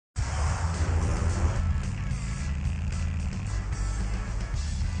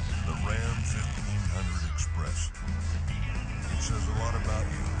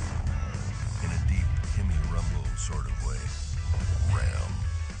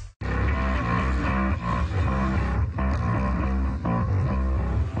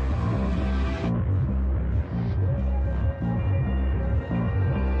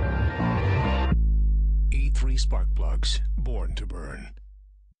born to burn.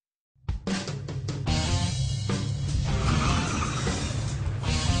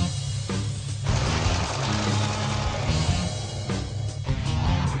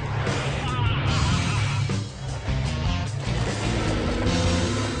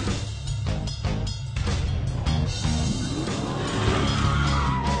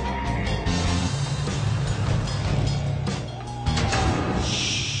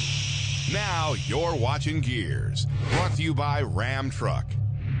 Now you're watching Gears, brought to you by Ram Truck.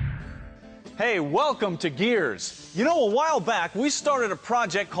 Hey, welcome to Gears. You know, a while back, we started a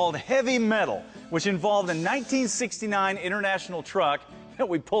project called Heavy Metal, which involved a 1969 International truck that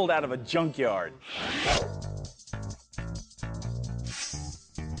we pulled out of a junkyard.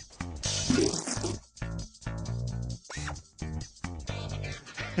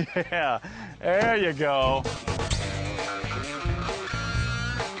 Yeah, there you go.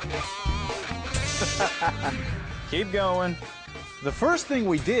 Keep going. The first thing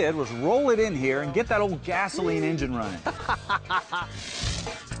we did was roll it in here and get that old gasoline engine running.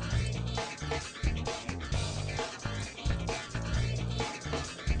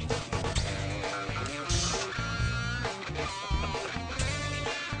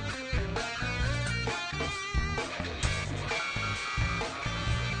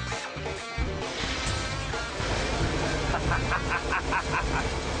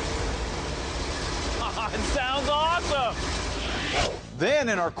 It sounds awesome! Then,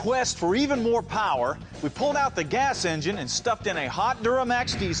 in our quest for even more power, we pulled out the gas engine and stuffed in a hot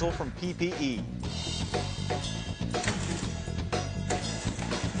Duramax diesel from PPE.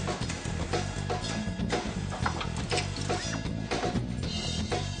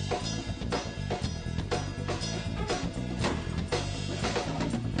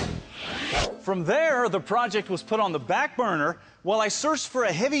 From there, the project was put on the back burner while I searched for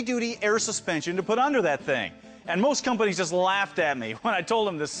a heavy-duty air suspension to put under that thing. And most companies just laughed at me when I told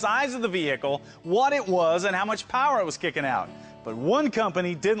them the size of the vehicle, what it was, and how much power it was kicking out. But one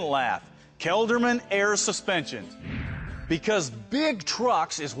company didn't laugh: Kelderman Air Suspensions. Because big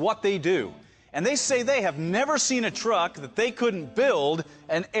trucks is what they do. And they say they have never seen a truck that they couldn't build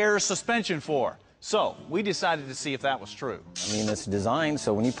an air suspension for. So we decided to see if that was true. I mean, it's designed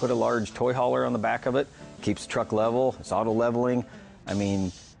so when you put a large toy hauler on the back of it, it keeps the truck level, it's auto leveling. I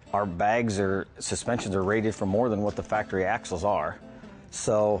mean, our bags or suspensions are rated for more than what the factory axles are.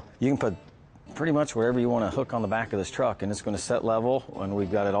 So you can put pretty much wherever you want to hook on the back of this truck, and it's going to set level. And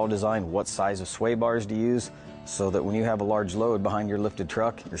we've got it all designed what size of sway bars to use, so that when you have a large load behind your lifted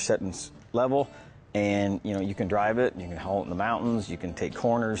truck, you're setting level, and you know, you can drive it, you can haul it in the mountains, you can take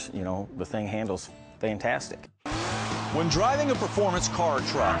corners, you know, the thing handles fantastic. When driving a performance car or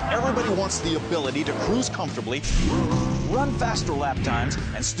truck, everybody wants the ability to cruise comfortably, run faster lap times,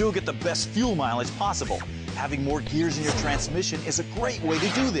 and still get the best fuel mileage possible. Having more gears in your transmission is a great way to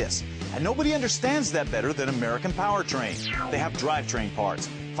do this. And nobody understands that better than American Powertrain. They have drivetrain parts,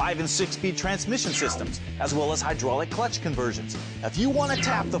 5- and 6-speed transmission systems, as well as hydraulic clutch conversions. If you want to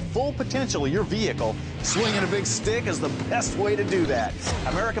tap the full potential of your vehicle, swinging a big stick is the best way to do that.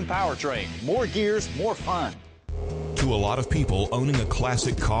 American Powertrain, more gears, more fun. To a lot of people, owning a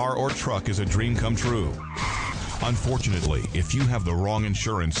classic car or truck is a dream come true. Unfortunately, if you have the wrong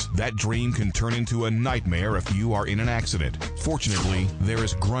insurance, that dream can turn into a nightmare if you are in an accident. Fortunately, there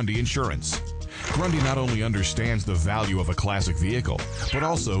is Grundy Insurance. Grundy not only understands the value of a classic vehicle, but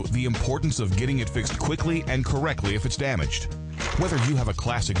also the importance of getting it fixed quickly and correctly if it's damaged. Whether you have a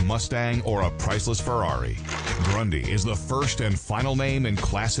classic Mustang or a priceless Ferrari, Grundy is the first and final name in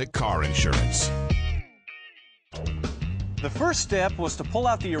classic car insurance. The first step was to pull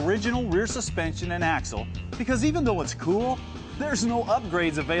out the original rear suspension and axle, because even though it's cool, there's no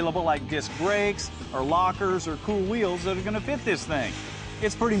upgrades available like disc brakes or lockers or cool wheels that are going to fit this thing.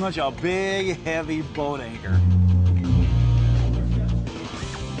 It's pretty much a big, heavy boat anchor.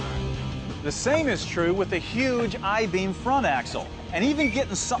 The same is true with the huge I-beam front axle. And even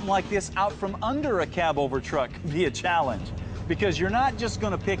getting something like this out from under a cab-over truck can be a challenge, because you're not just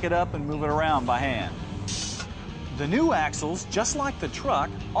going to pick it up and move it around by hand. The new axles, just like the truck,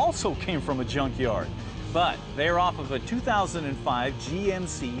 also came from a junkyard, but they're off of a 2005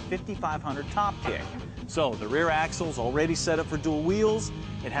 GMC 5500 top kick. So the rear axle's already set up for dual wheels,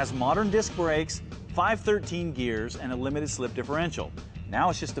 it has modern disc brakes, 513 gears, and a limited slip differential. Now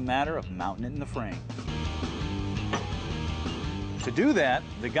it's just a matter of mounting it in the frame. To do that,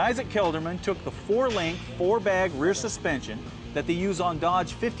 the guys at Kelderman took the 4-link, 4-bag rear suspension that they use on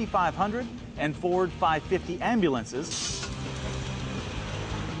Dodge 5500 and Ford 550 ambulances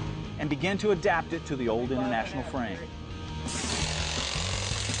and began to adapt it to the old International frame.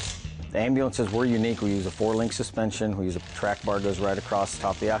 The ambulances, we're unique. We use a 4-link suspension. We use a track bar goes right across the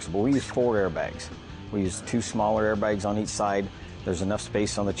top of the axle, but we use 4 airbags. We use 2 smaller airbags on each side. There's enough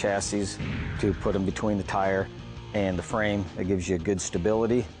space on the chassis to put them between the tire and the frame. It gives you good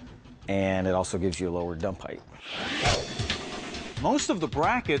stability, and it also gives you a lower dump height. Most of the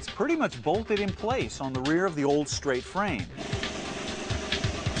brackets pretty much bolted in place on the rear of the old straight frame.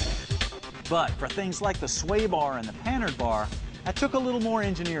 But for things like the sway bar and the panhard bar, that took a little more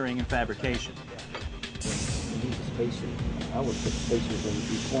engineering and fabrication. You need the spacer. I would put spacers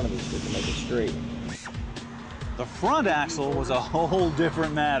in each one of these to make it straight. The front axle was a whole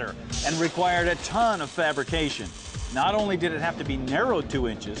different matter and required a ton of fabrication. Not only did it have to be narrowed 2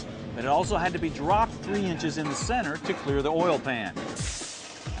 inches, but it also had to be dropped 3 inches in the center to clear the oil pan.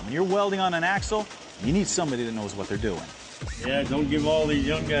 And when you're welding on an axle, you need somebody that knows what they're doing. Yeah, don't give all these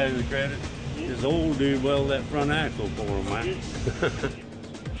young guys the credit. This old dude welded that front axle for him, man.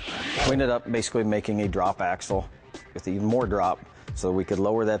 We ended up basically making a drop axle with even more drop so we could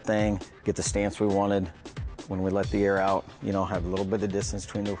lower that thing, get the stance we wanted. When we let the air out, you know, have a little bit of distance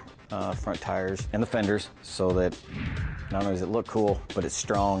between the front tires and the fenders so that not only does it look cool, but it's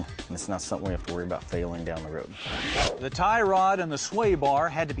strong and it's not something we have to worry about failing down the road. The tie rod and the sway bar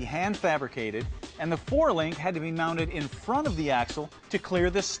had to be hand fabricated, and the 4-link had to be mounted in front of the axle to clear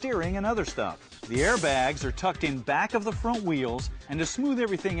the steering and other stuff. The airbags are tucked in back of the front wheels, and to smooth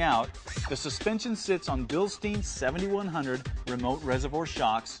everything out, the suspension sits on Bilstein's 7100 remote reservoir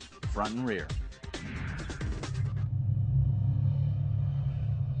shocks, front and rear.